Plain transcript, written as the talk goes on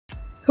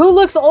Who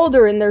looks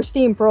older in their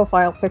Steam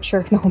profile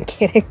picture? No, I'm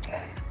kidding.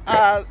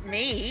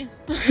 Me.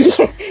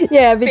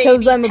 Yeah,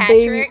 because Baby I'm a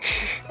baby,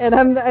 Patrick. and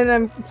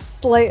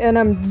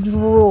I'm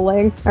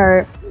drooling. All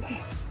right.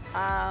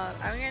 I'm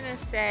gonna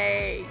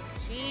say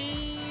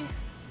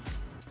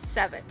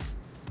G7.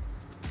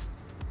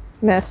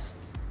 Miss.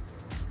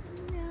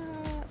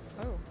 No.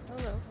 Oh,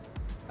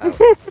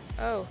 hello.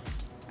 Oh,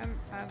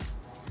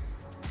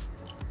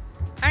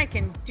 I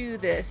can do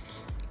this.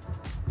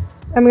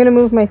 I'm gonna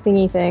move my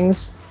thingy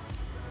things.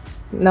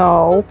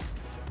 No.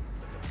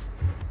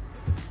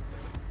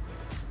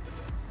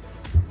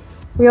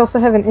 We also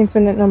have an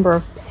infinite number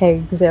of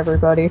pegs,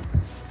 everybody.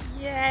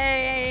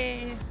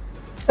 Yay!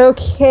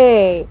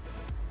 Okay.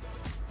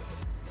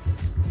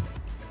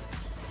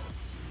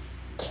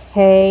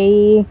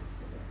 K8.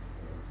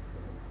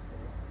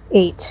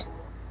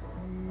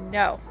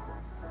 No.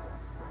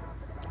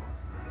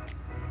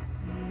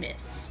 Miss.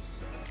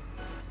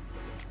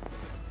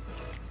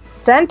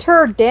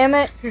 Center, damn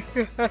it.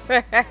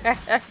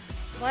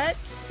 Let's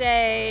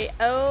say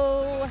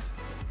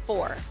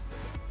 04.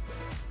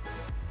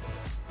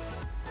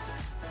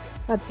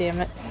 God damn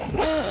it.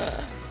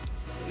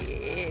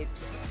 Sweet.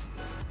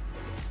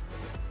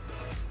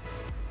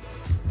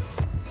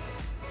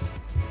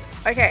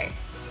 Okay,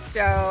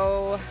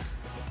 so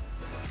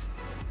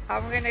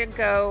I'm gonna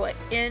go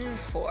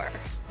N4.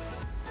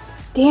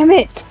 Damn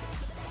it.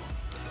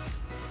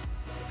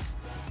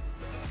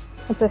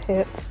 That's a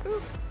hit.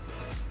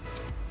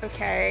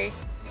 Okay,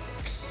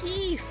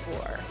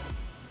 P4.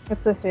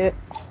 That's a hit.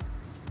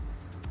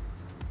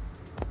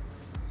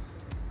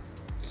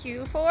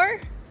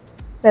 Q4?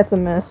 That's a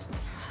miss.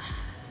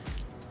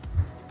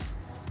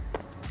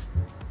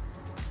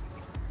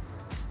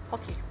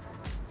 Okay.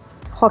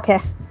 Okay.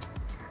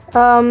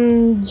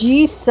 G7.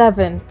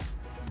 G7.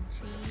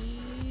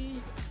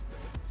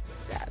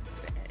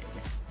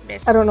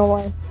 Miss. I don't know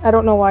why. I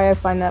don't know why I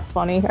find that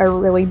funny. I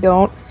really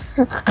don't.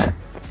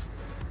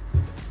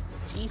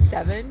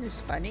 G7 is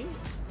funny?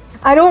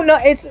 I don't know.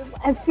 I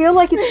feel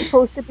like it's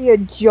supposed to be a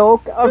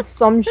joke of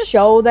some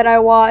show that I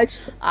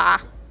watched.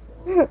 Ah.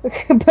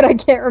 But I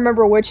can't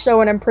remember which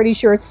show, and I'm pretty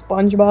sure it's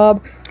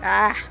SpongeBob.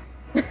 Ah.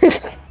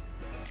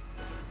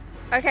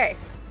 Okay.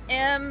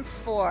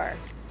 M4.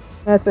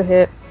 That's a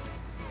hit.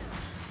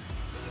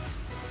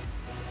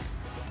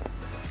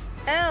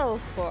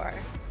 L4.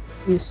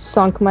 You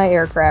sunk my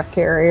aircraft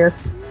carrier.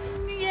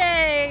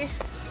 Yay!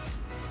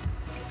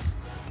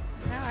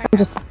 Now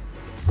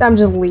I'm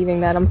just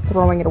leaving that. I'm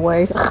throwing it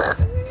away.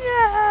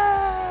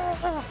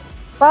 Yeah.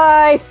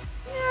 Bye.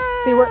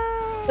 Yeah.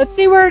 Let's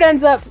see where it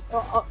ends up.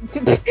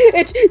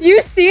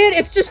 You see it?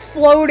 It's just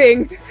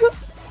floating.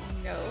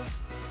 No.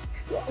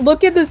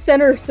 Look at the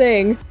center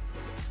thing.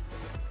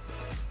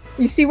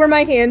 You see where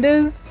my hand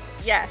is?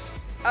 Yes.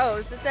 Oh,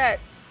 is it that?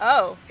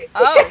 Oh.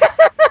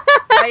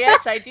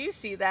 Yes, I do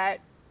see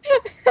that.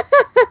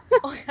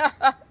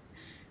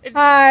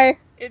 Hi.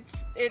 It's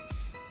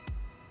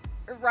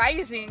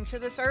rising to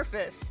the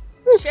surface.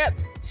 Ship.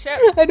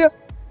 I know.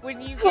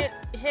 When you get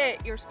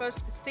hit, you're supposed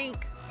to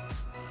sink.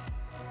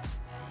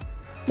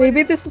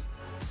 Maybe it's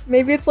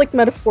like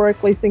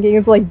metaphorically sinking.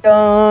 It's like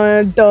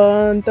dun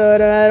dun da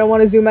da. I don't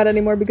want to zoom out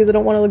anymore because I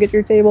don't want to look at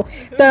your table.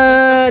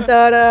 Da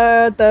da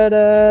da da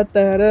da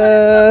da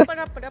da.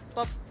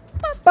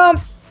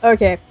 Bump.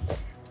 Okay.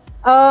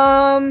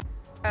 Oh.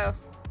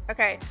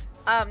 Okay.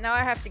 Now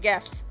I have to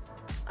guess.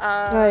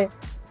 Right.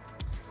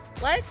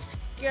 Let's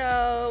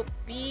go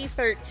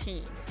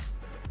B13.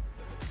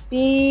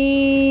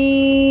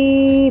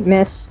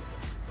 Miss.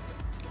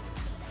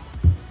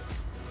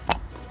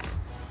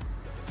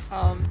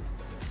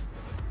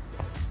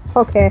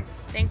 Okay.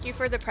 Thank you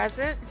for the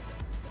present.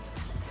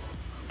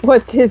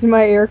 What, did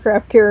my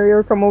aircraft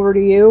carrier come over to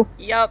you?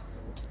 Yup.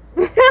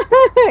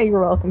 You're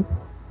welcome.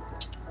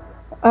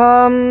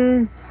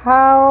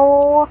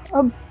 How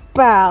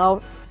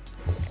about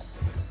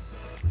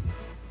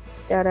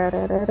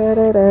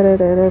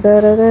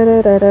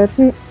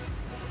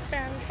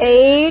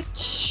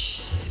H?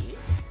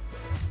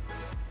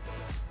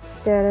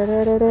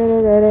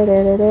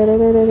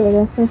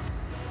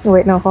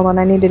 Wait, no, hold on.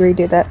 I need to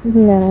redo that.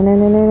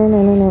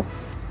 No.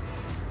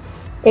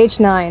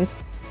 H9.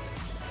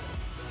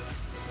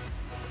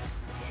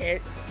 Hit.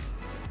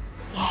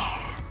 Yeah.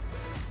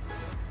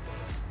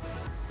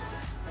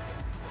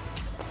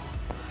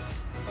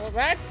 Well,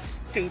 that's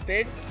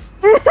stupid.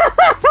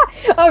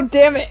 Oh,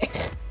 damn it.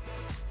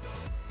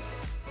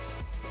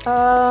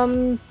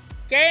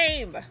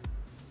 Game.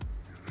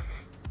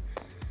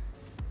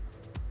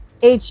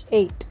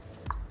 H8.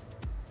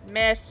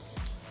 Miss.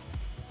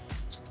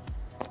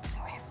 Oh,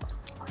 I have a little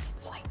more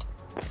insight.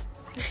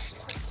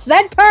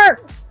 Center!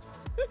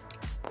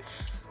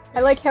 I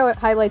like how it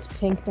highlights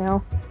pink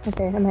now.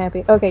 Okay, I'm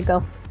happy. Okay,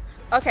 go.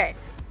 Okay.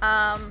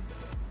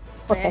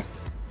 Okay.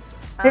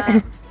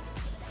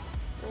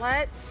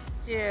 Let's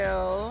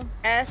do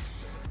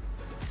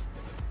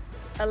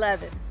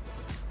S11.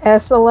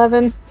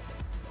 S11?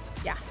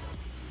 Yeah.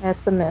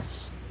 That's a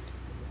miss.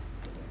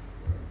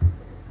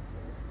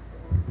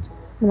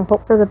 I'm gonna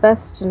hope for the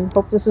best and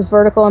hope this is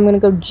vertical. I'm gonna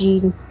go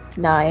G9.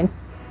 You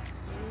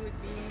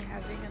would be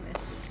having a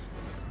miss.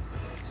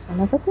 Son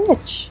of a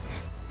bitch.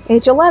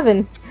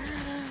 H11.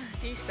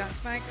 You stunk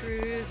my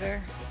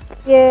cruiser.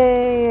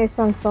 Yay, I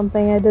sunk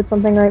something. I did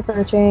something right for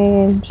a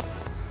change.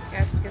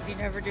 Yes, because you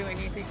never do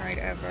anything right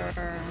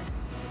ever.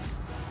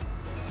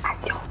 I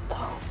don't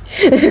know.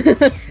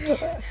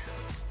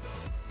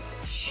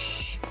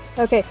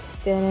 Okay.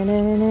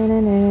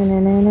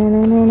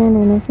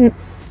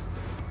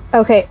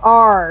 Okay,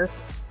 R.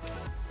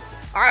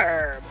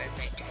 Arr,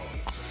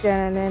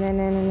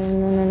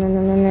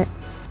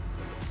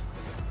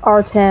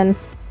 R10.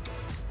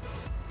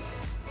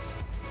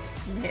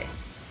 miss.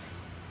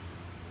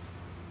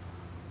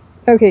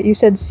 Okay, you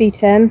said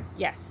C10?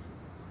 Yes.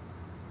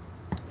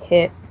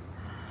 Hit.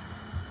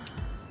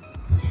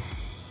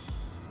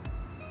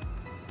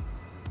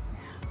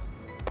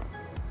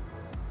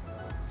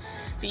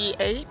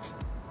 C8?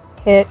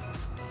 Hit.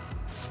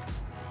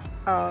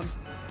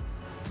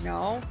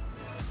 No.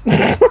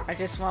 I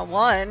just want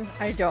one.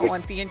 I don't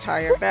want the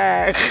entire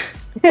bag.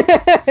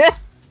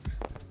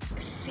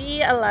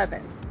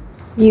 C11.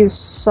 You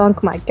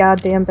sunk my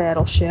goddamn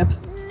battleship.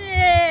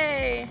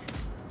 Yay!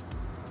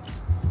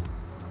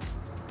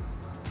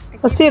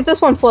 Let's see if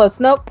this one floats.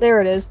 Nope,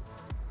 there it is.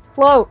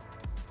 Float.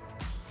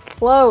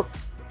 Float.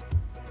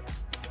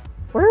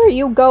 Where are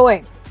you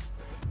going?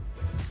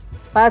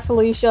 Bye,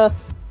 Felicia.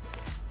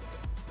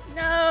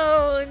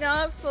 No,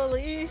 not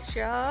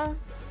Felicia.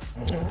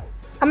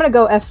 I'm gonna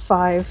go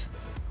F5.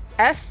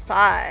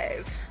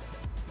 F5.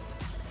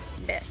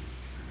 Miss.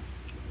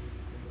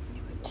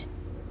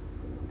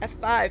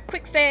 F5.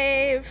 Quick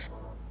save.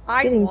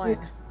 I Getting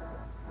won.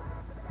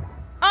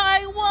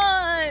 I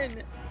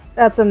won!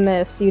 That's a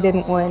miss. You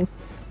didn't win.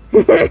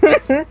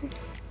 Sad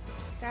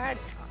time.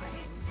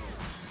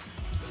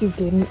 You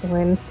didn't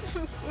win.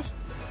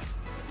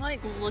 I'm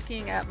like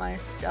looking at my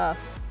stuff,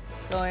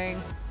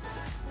 going,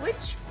 which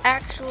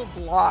actual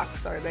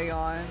blocks are they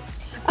on?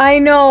 I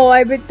know.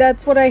 But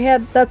that's what I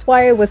had. That's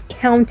why I was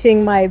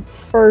counting my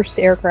first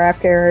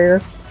aircraft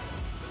carrier.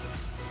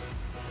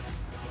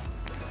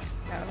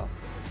 No.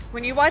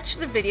 When you watch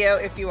the video,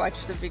 if you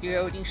watch the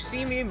video and you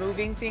see me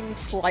moving things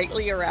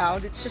slightly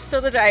around, it's just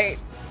so that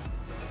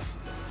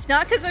it's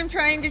not because I'm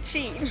trying to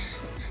cheat.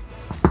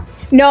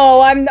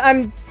 No,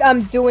 I'm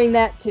doing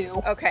that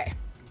too. Okay.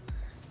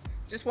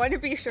 Just want to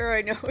be sure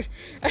I know.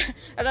 And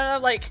then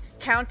I'm like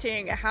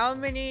counting how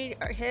many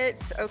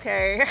hits.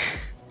 Okay.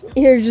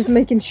 You're just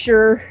making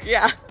sure.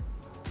 Yeah.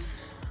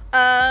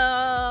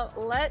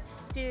 Let's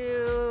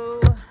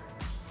do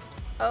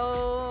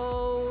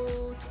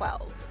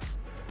 12.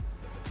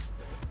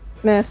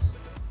 Miss.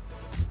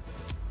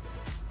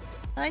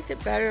 I liked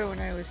it better when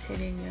I was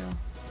hitting you.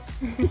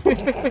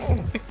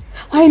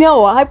 I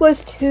know, I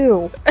was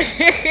too.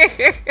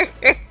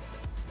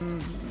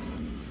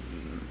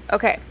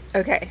 Okay,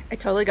 I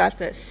totally got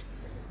this.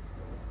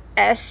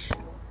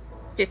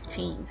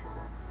 S15.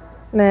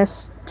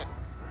 Miss.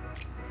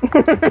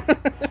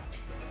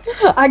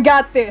 I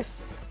got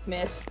this.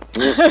 Miss.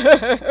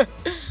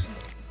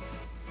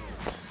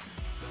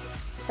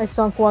 I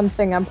sunk one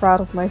thing. I'm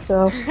proud of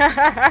myself.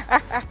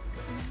 I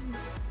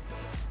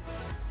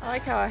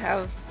like how I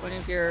have one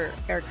of your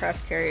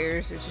aircraft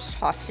carriers is just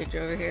hostage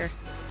over here.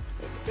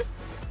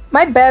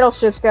 My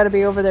battleship's got to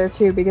be over there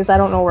too because I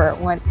don't know where it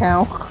went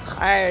now.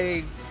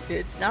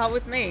 It's not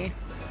with me.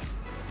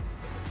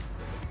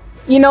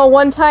 You know,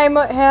 one time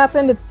what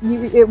happened,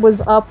 it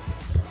was up.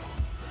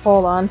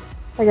 Hold on.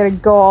 I gotta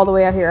go all the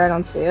way out here. I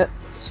don't see it.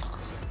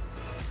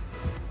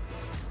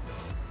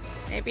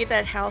 Maybe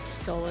that house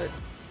stole it.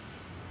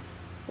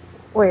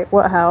 Wait,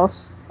 what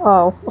house?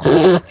 Oh.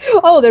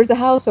 Oh, there's a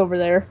house over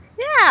there.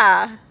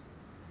 Yeah.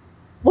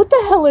 What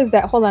the hell is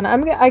that? Hold on.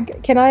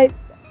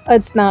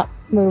 It's not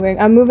moving.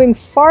 I'm moving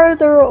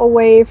farther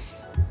away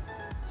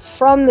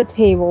from the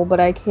table, but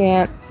I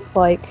can't,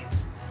 like...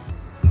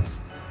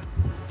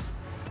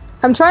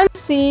 I'm trying to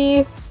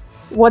see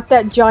what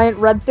that giant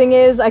red thing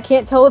is. I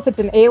can't tell if it's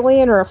an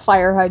alien or a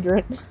fire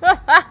hydrant.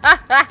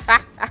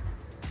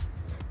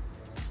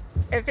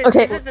 Is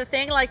it the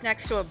thing like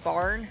next to a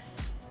barn?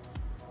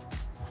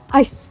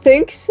 I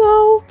think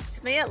so.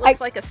 To me, it looks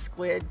like a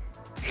squid.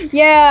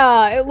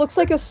 Yeah, it looks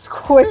like a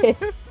squid.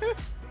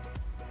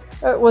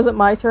 Was it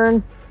my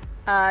turn?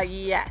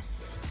 Yes.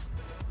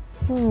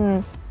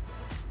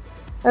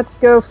 Let's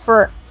go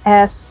for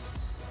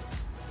S.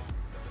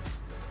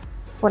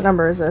 What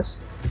number is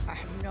this? I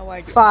have no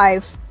idea.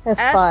 5.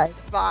 S5.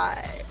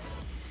 S5.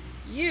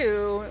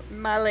 You,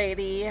 my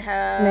lady,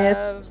 have...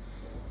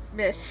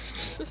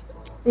 Missed.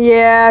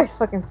 Yeah, I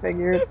fucking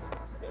figured.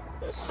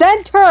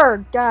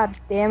 Center! God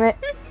damn it.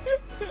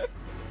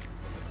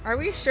 Are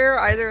we sure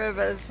either of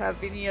us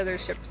have any other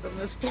ships on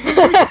this board?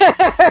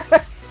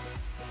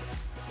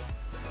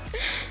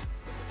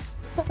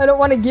 I don't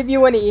want to give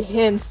you any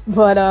hints,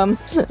 but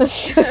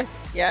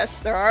Yes,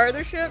 there are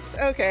other ships?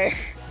 Okay.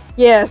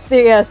 Yes,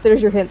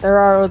 there's your hint. There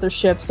are other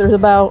ships. There's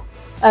about,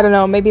 I don't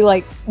know, maybe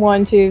like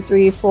 1, 2,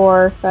 3,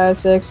 4, 5,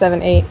 6,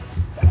 7, 8.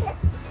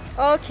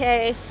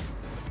 Okay.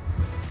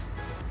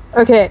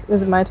 Okay,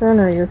 is it my turn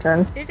or your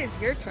turn? It is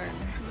your turn,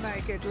 my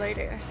good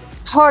lady.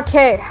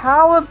 Okay,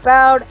 how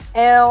about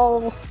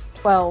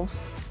L12?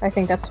 I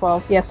think that's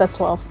 12. Yes, that's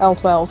 12.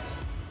 L12.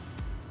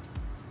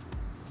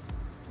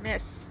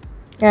 Miss.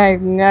 I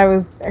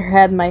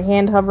had my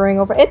hand hovering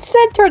over. It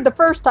centered the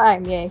first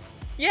time. Yay!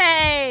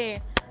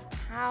 Yay!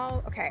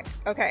 How? Okay.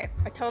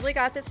 I totally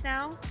got this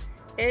now.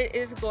 It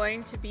is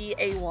going to be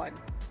a 1.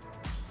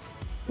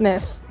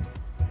 Miss.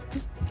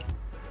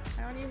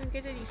 I don't even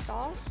get any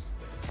sauce.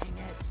 Dang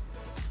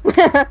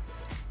it.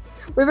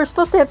 We were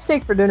supposed to have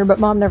steak for dinner, but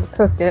Mom never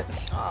cooked it.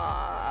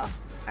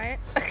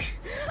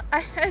 I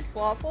had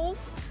waffles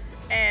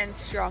and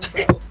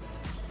strongbow.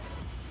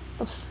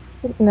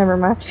 Never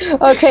mind.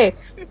 Okay.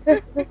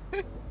 I've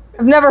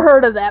never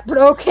heard of that, but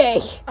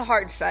okay. A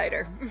hard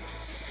cider.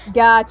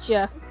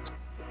 Gotcha.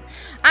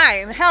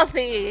 I'm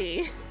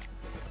healthy.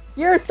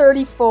 You're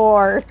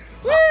 34.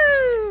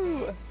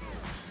 Woo!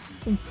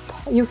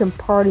 You can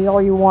party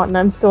all you want, and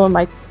I'm still in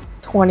my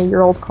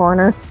 20-year-old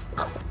corner.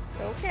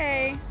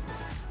 Okay.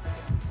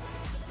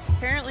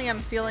 Apparently I'm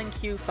feeling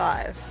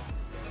Q5.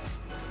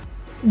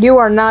 You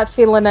are not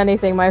feeling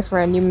anything, my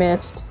friend. You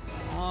missed.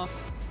 Aw.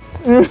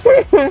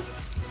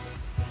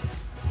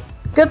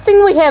 Good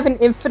thing we have an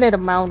infinite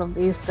amount of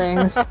these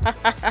things.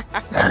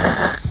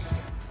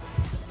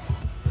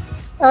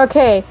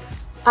 Okay.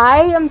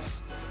 I am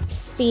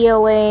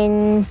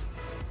feeling...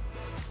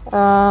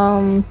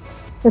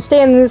 Let's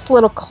stay in this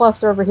little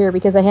cluster over here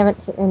because I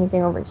haven't hit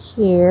anything over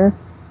here.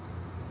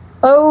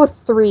 Oh,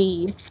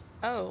 3.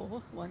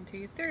 Oh, 1,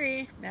 2,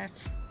 3. Miss.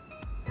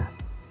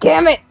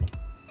 Damn it!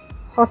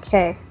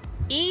 Okay.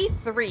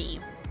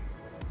 E3.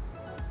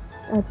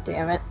 God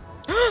damn it.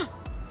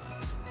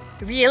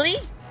 Really?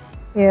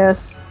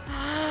 Yes.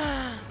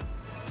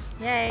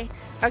 Yay.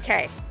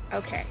 Okay.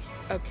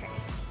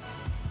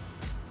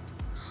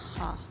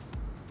 Huh.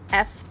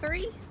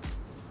 F3?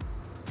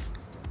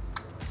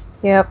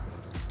 Yep.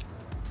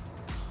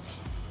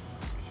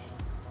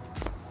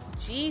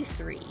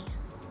 G3.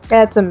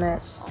 That's a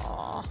miss.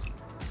 Aw.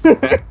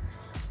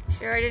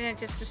 Sure I didn't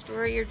just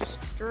destroy your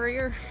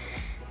destroyer?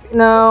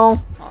 No.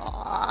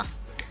 Aw.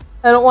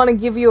 I don't want to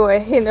give you a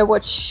hint at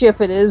what ship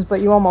it is,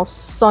 but you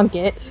almost sunk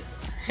it.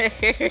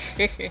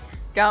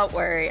 Don't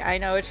worry, I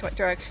know which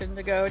direction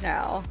to go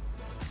now.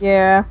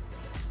 Yeah.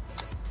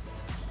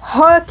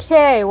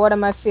 Okay, what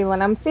am I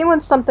feeling? I'm feeling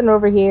something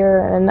over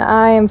here, and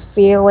I am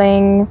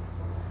feeling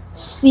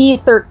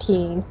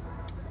C13.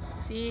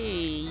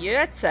 See,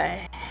 that's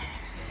a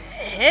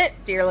hit,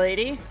 dear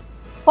lady.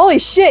 Holy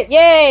shit,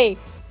 yay!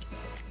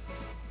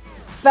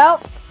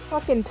 About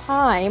fucking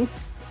time.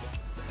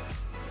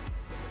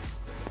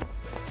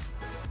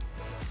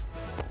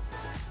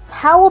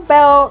 How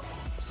about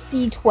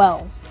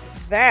C12?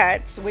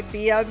 That would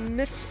be a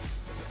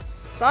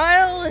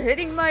missile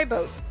hitting my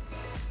boat.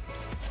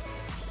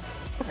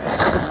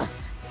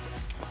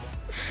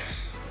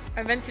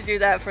 I meant to do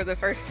that for the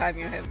first time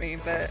you hit me,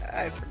 but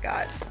I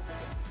forgot.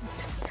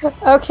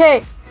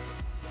 Okay.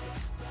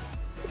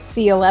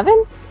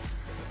 C11?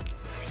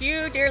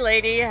 You, dear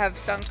lady, have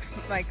sunk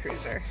my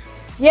cruiser.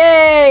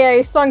 Yay!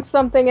 I sunk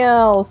something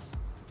else.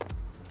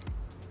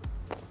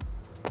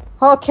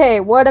 Okay,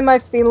 what am I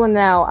feeling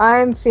now?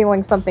 I'm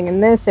feeling something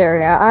in this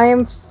area. I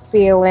am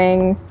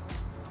feeling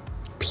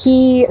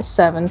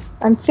P7.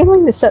 I'm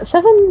feeling the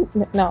 7?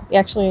 No,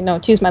 actually, no.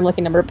 Choose my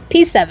lucky number.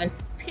 P7.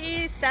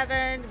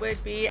 P7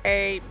 would be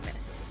a miss.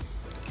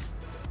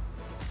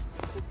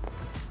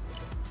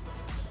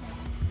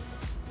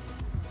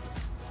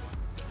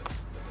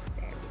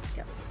 There we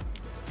go.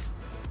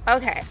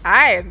 Okay,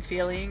 I am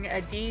feeling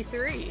a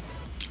D3.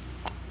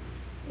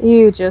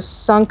 You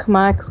just sunk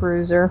my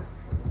cruiser.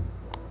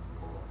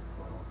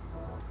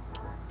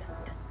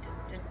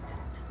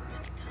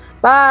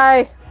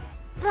 Bye!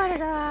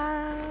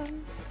 Ba-da-da.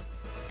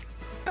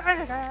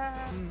 Ba-da-da.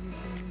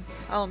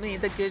 Only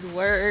the good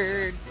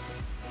word.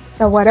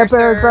 The what a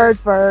bird.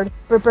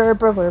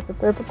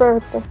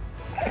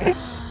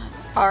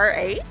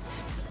 R8?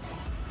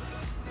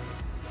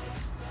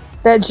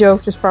 That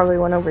joke just probably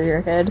went over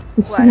your head.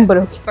 What? But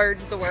okay.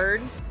 Bird's the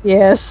word?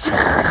 Yes.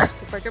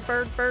 Bird.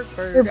 Bird. Bird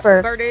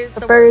is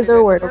the Bird is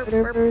a word.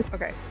 Bird.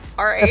 Okay.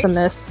 R8? That's a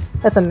miss.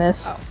 That's a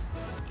miss. Oh.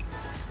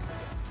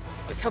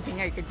 I was hoping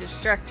I could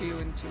distract you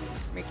into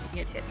making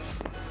it hit.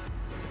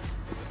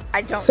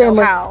 I don't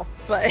know how,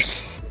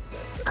 but...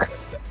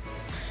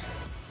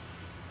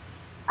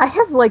 I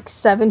have like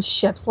 7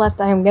 ships left.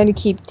 I am going to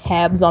keep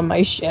tabs on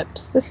my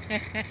ships.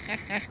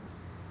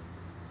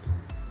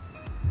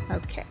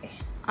 Okay.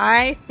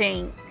 I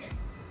think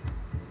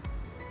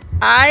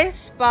I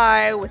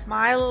spy with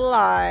my little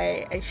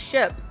eye a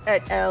ship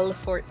at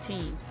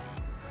L14.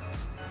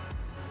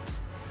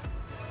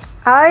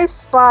 I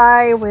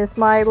spy with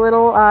my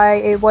little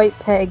eye a white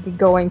peg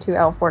going to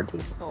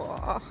L14.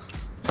 Aw.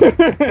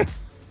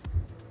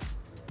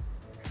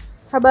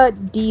 How about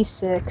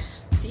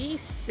D6?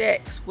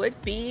 D6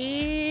 would be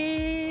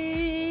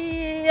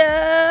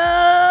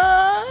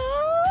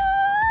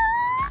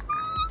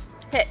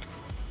hit.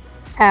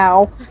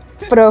 Ow.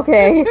 But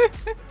okay.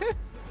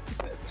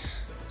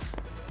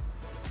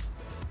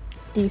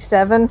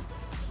 D7.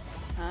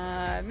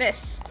 Miss.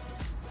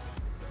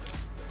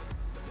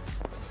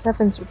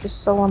 D7s are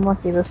just so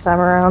unlucky this time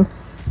around.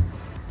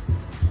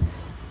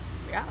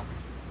 Yeah.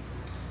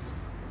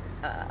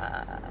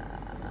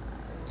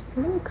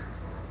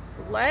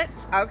 Let's.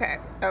 Okay.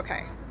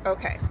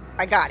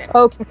 I got it.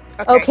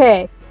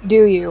 Okay.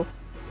 Do you?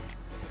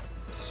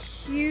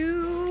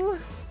 Q11.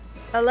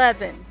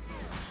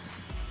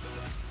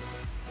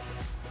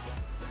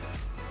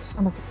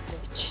 Son of a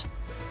bitch.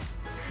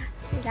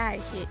 Did I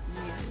hit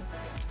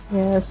you?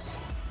 Yes.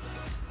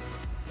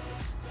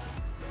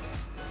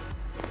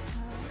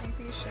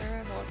 Maybe sure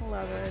I'm on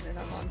 11 and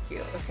I'm on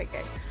Q. Okay,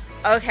 good.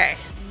 Okay,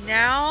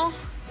 now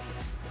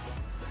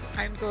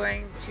I'm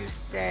going to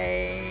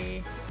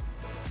say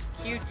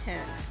Q10.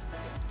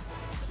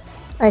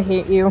 I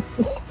hate you.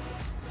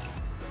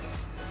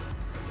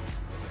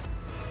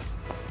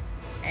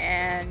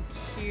 And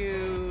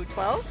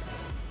Q12?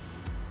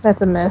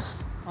 That's a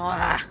miss.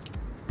 Ah.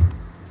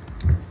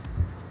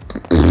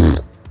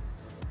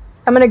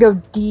 I'm gonna go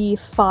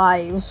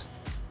D5.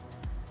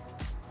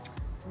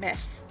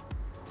 Miss.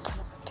 Son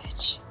of a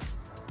bitch.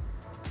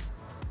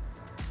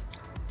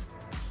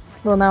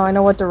 Well, now I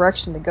know what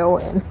direction to go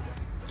in.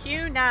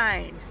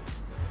 Q9.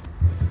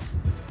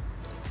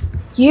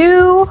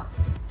 You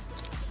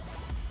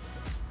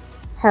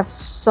have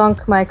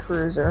sunk my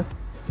cruiser.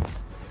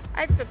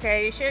 That's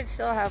okay, you should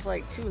still have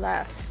like 2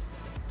 left.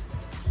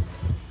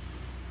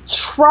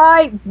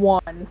 Try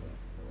 1.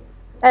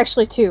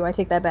 Actually 2, I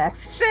take that back.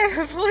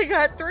 I've only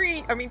got 2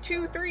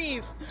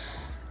 3s.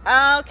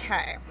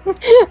 Okay.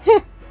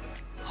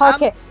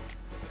 Okay.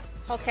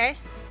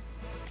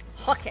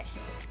 Okay.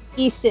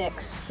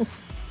 E6.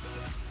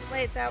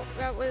 Wait, that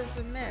was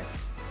a miss.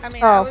 That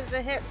Oh. was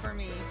a hit for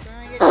me. Do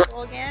I get to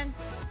roll again?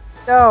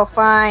 Oh,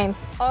 fine.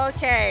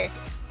 Okay.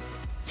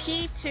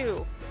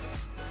 P2.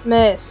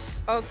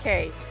 Miss.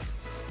 Okay.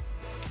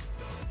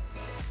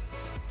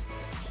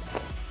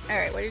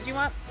 Alright, what did you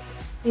want?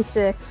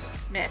 E6.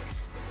 Miss.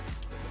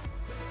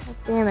 God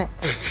damn it.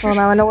 Well,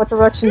 now I know what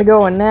direction to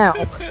go in now.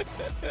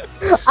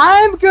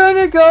 I'm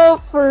gonna go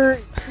for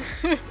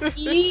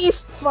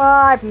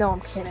E5. No,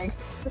 I'm kidding.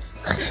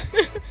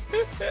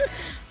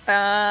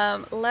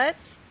 Let's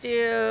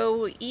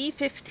do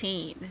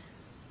E15.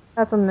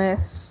 That's a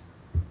miss.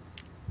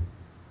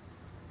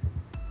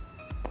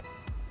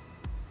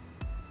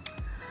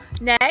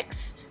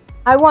 Next.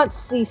 I want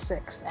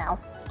C6 now.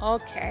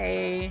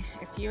 Okay,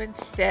 if you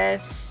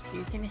insist,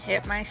 you can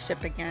hit my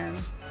ship again.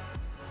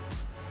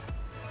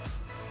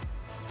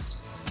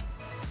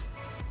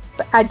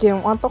 But I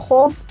didn't want the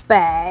whole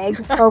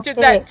bag. I Okay.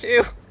 did that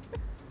too.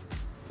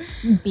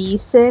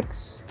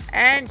 B6.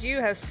 And you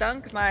have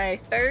sunk my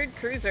 3rd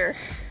cruiser.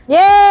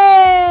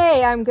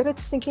 Yay! I'm good at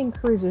sinking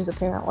cruisers,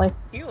 apparently.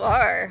 You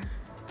are.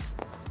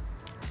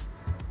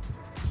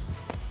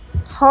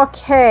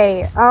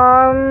 Okay,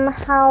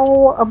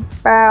 how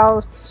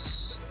about...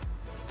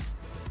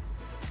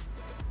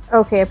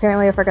 Okay,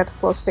 apparently I forgot to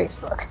close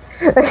Facebook.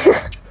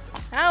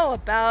 How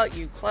about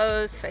you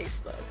close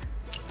Facebook?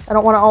 I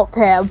don't want to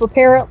alt-tab.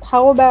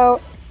 How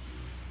about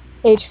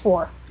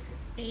H4?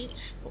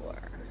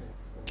 H4.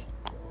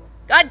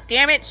 God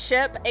damn it,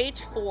 ship!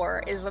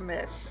 H4 is a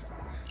miss.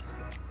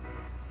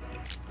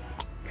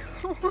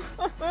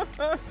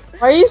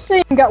 Are you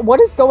saying, what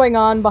is going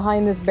on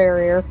behind this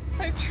barrier?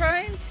 I'm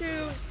trying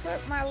to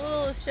put my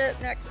little ship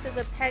next to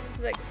the pegs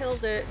that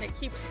killed it, and it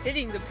keeps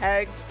hitting the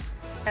pegs,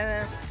 and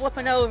then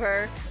flipping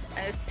over,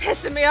 and it's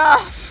pissing me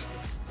off!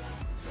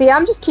 See,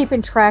 I'm just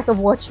keeping track of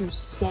what you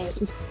say.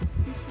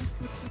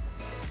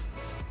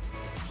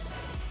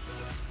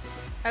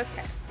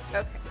 Okay.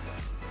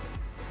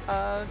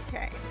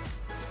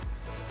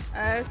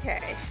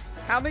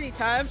 How many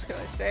times can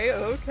I say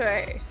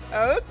okay?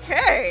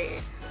 Okay!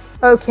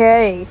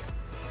 Okay.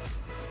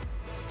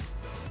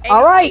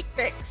 Alright!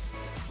 H6.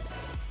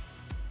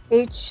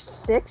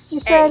 H6, you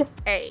said?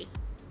 A.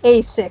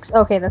 A6.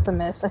 Okay, that's a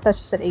miss. I thought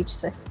you said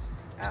H6.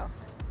 Oh.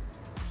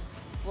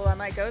 Well, I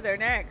might go there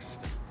next.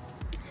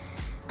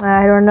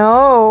 I don't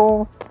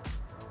know.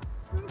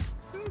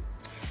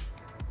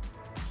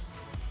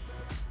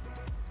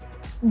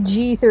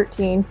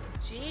 G13.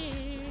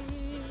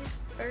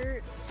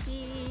 G13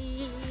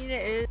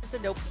 is a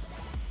nope.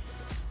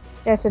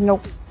 That's a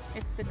nope.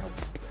 It's a nope.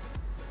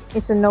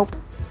 It's a nope.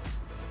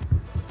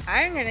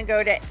 I'm gonna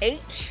go to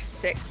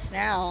H6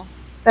 now.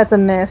 That's a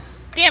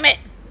miss. Damn it!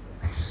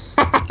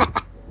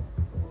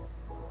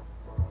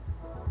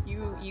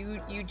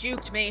 You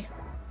juked me.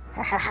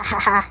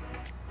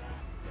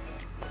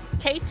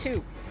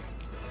 K2.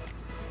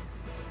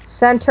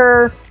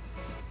 Center.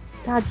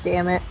 God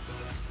damn it.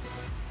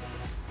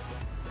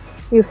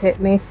 You hit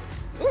me.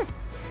 Ooh.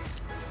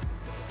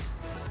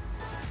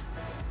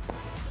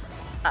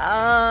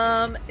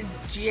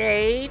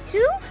 J2?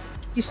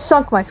 You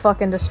sunk my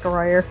fucking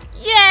destroyer.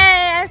 Yay!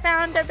 I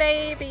found a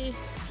baby.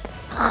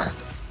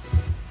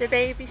 The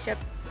baby ship.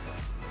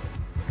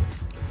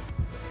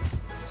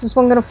 Is this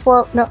one gonna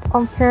float? No,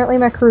 apparently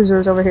my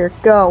cruiser's over here.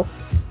 Go.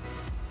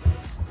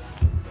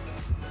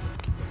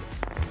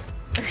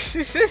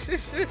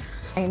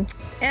 Fine.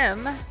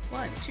 M.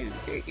 1, 2,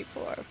 3,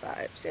 4,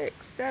 5,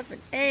 6,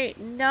 7, 8,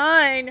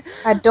 9.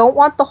 I don't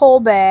want the whole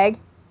bag.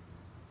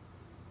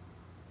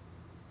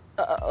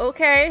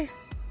 Okay.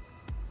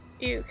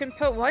 You can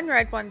put one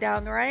red one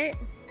down, right?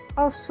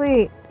 Oh,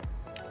 sweet.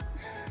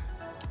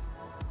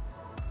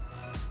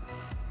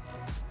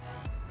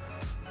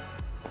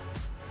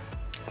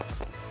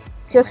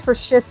 Just for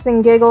shits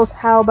and giggles,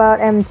 how about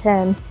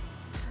M10?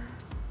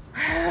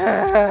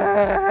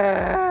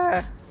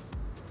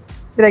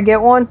 Did I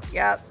get one?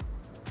 Yep.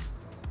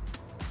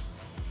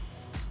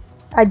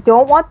 I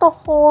don't want the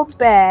whole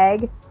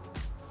bag.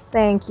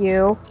 Thank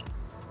you.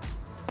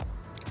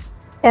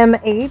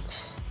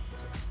 M8.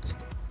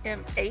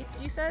 M8,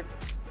 you said?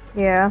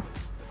 Yeah.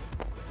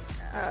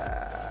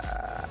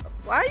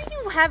 Why do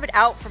you have it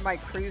out for my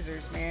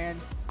cruisers, man?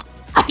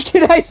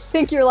 Did I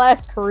sink your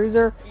last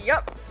cruiser?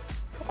 Yep.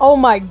 Oh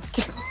my god.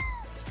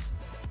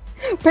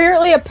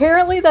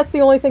 Apparently that's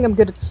the only thing I'm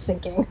good at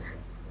sinking.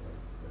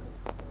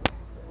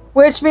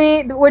 Which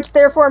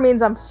therefore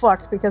means I'm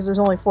fucked because there's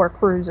only 4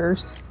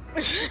 cruisers.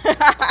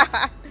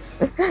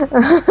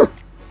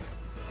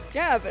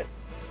 Yeah, but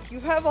you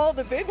have all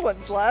the big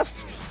ones left.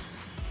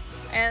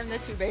 And the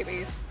 2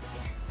 babies.